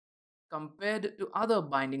Compared to other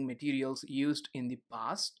binding materials used in the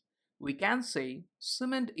past, we can say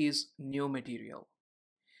cement is new material.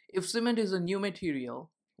 If cement is a new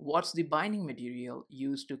material, what's the binding material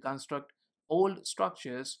used to construct old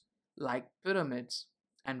structures like pyramids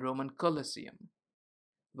and Roman Colosseum?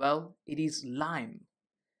 Well, it is lime.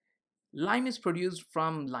 Lime is produced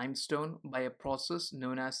from limestone by a process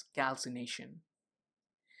known as calcination.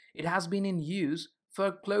 It has been in use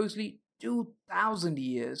for closely 2000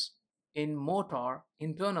 years in mortar,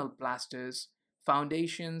 internal plasters,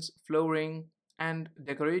 foundations, flooring, and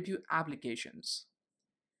decorative applications.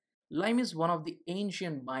 Lime is one of the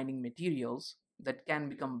ancient binding materials that can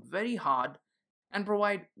become very hard and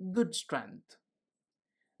provide good strength.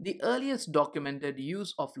 The earliest documented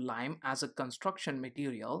use of lime as a construction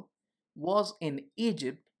material was in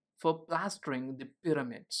Egypt for plastering the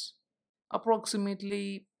pyramids,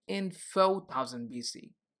 approximately in 4000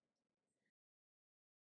 BC.